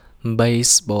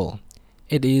Baseball.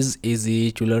 It is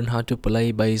easy to learn how to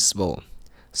play baseball.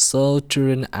 So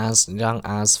children as young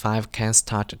as 5 can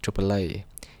start to play.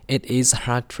 It is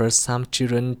hard for some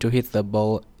children to hit the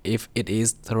ball if it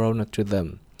is thrown to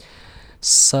them.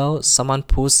 So someone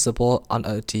puts the ball on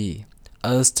a tee,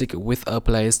 a stick with a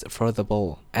place for the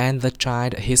ball, and the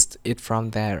child hits it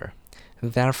from there.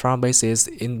 There are 4 bases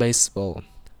in baseball: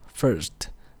 first,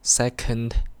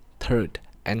 second, third,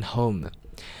 and home.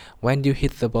 When you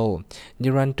hit the ball,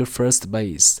 you run to first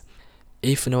base.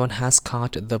 If no one has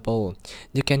caught the ball,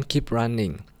 you can keep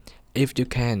running. If you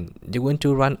can, you want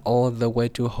to run all the way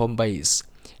to home base.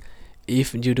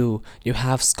 If you do, you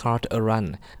have scored a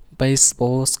run.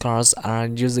 Baseball scores are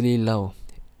usually low,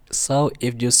 so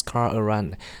if you score a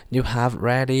run, you have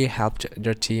really helped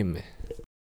your team.